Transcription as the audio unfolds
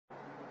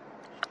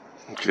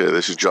Okay,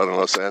 this is John in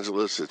Los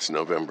Angeles. It's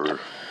November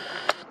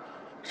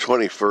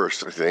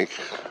 21st, I think,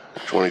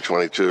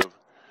 2022.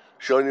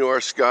 Showing you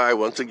our sky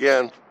once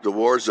again, the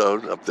war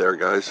zone up there,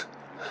 guys.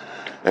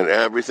 And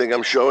everything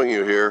I'm showing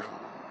you here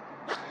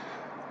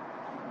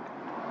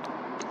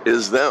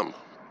is them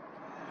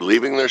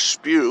leaving their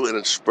spew and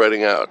it's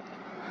spreading out.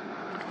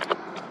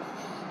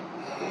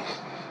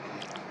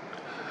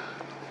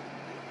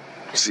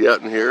 See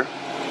out in here?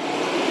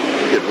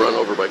 You get run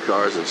over by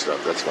cars and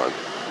stuff, that's fun.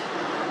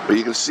 But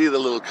you can see the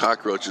little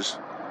cockroaches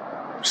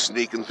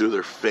sneaking through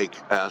their fake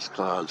ass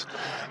clouds.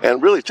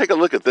 And really, take a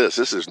look at this.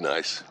 This is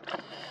nice.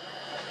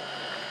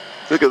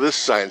 Look at this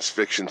science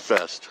fiction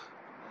fest.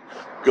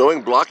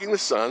 Blocking the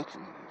sun,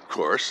 of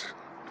course.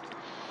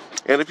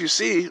 And if you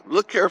see,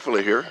 look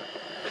carefully here,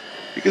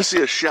 you can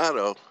see a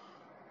shadow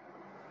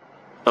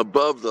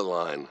above the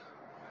line.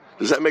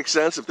 Does that make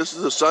sense? If this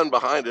is the sun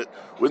behind it,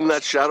 wouldn't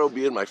that shadow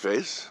be in my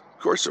face?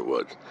 Of course it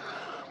would.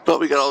 But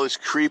we got all this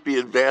creepy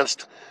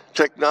advanced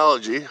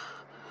technology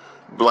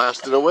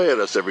blasting away at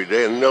us every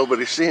day and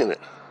nobody's seeing it.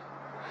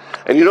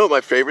 And you know what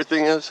my favorite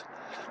thing is?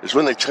 Is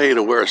when they tell you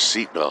to wear a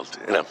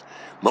seatbelt and a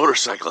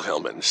motorcycle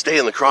helmet and stay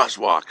in the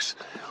crosswalks.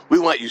 We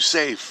want you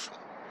safe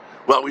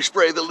while we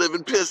spray the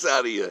living piss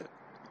out of you.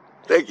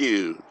 Thank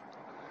you.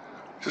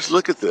 Just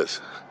look at this.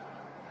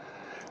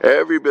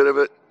 Every bit of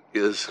it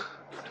is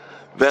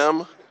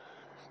them.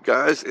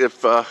 Guys,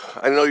 if I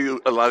know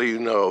a lot of you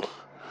know,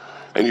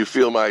 and you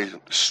feel my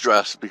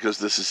stress because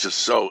this is just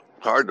so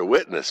hard to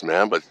witness,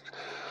 man, but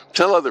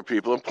tell other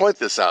people and point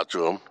this out to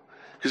them,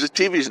 because the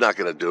TV's not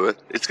going to do it.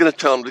 It's going to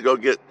tell them to go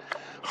get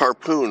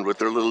harpooned with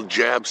their little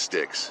jab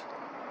sticks.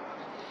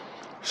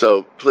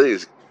 So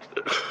please,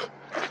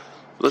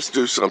 let's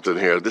do something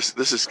here. This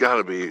has got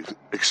to be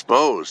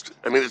exposed.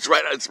 I mean, it's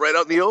right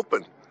out in the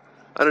open.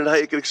 I don't know how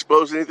you can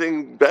expose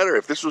anything better.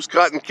 If this was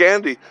cotton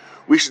candy,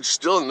 we should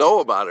still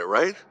know about it,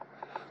 right?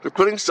 They're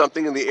putting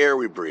something in the air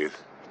we breathe.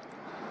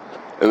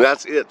 And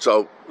that's it.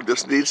 So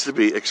this needs to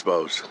be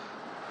exposed.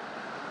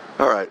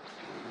 All right.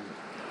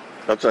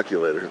 I'll talk to you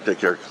later. Take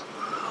care.